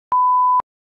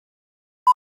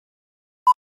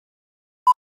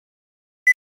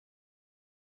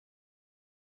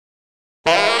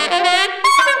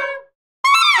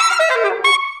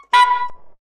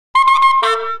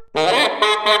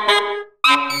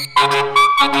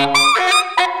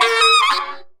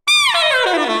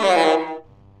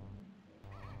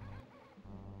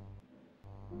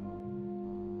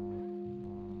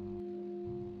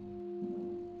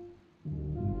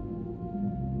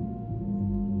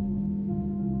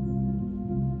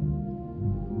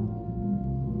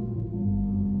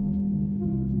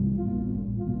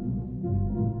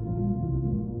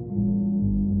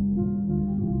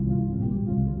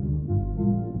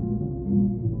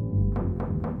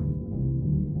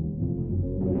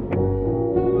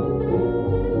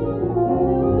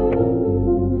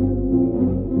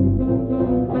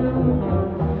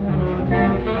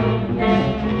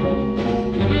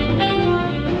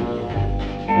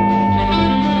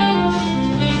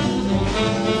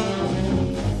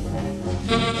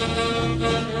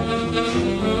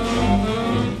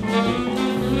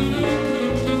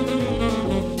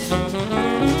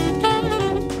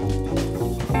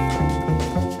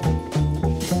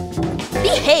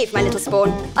Behave, my little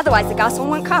spawn. Otherwise the garçon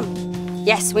won't come.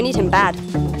 Yes, we need him bad.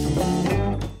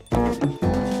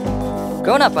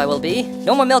 Grown up I will be.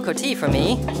 No more milk or tea for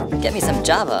me. Get me some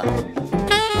Java.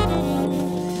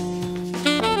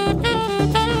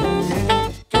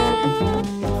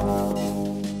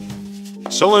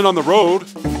 Selling on the road,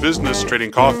 business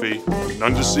trading coffee,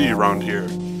 none to see around here.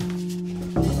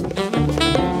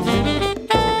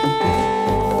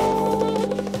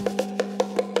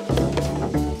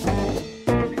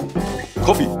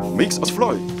 Coffee makes us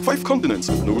fly. 5 continents,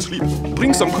 no sleep.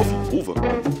 Bring some coffee over.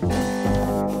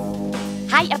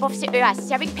 High above the earth,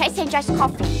 serving passengers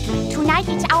coffee. Tonight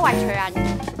it's our turn.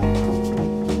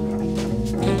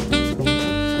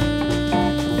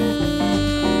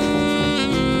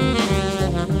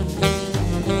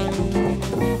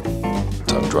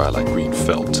 Tongue dry like green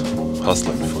felt.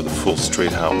 Hustling for the full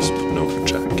straight house, but no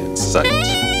jack in sight.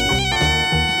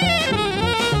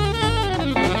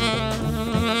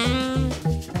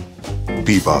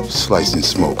 Bebop, slicing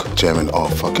smoke, jamming all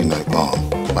fucking night long.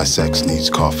 My sex needs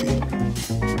coffee.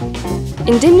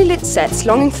 In dimly lit sets,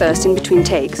 longing thirst in between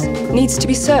takes needs to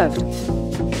be served.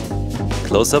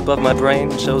 Close-up of my brain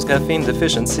shows caffeine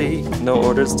deficiency. No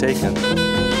orders taken.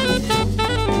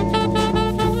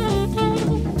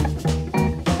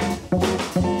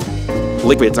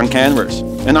 Liquids on canvas.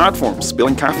 An art form,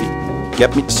 spilling coffee.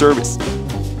 Get me service.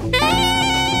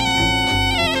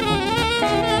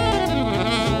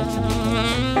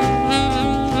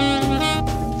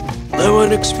 Low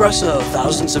and espresso,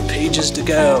 thousands of pages to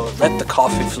go. Let the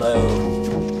coffee flow.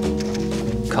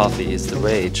 Coffee is the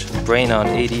rage. Brain on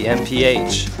 80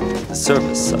 mph. The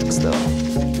service sucks though.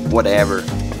 Whatever.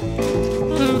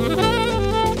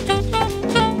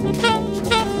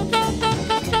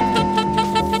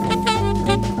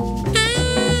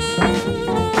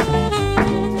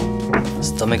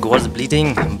 Stomach was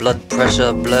bleeding, blood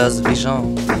pressure blurs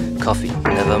vision. Coffee,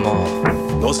 nevermore.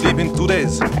 No sleep in 2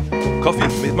 days. Coffee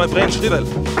made my brain shrivel.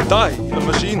 Die in a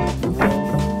machine.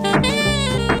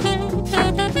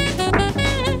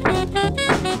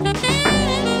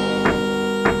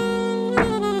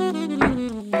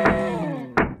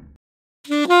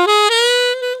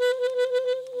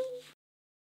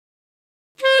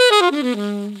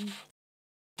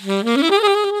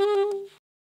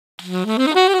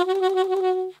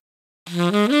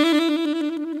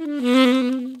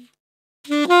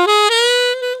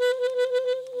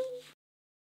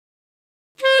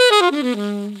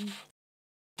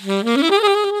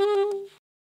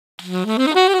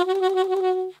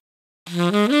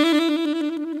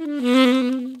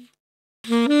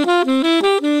 Mm-hmm.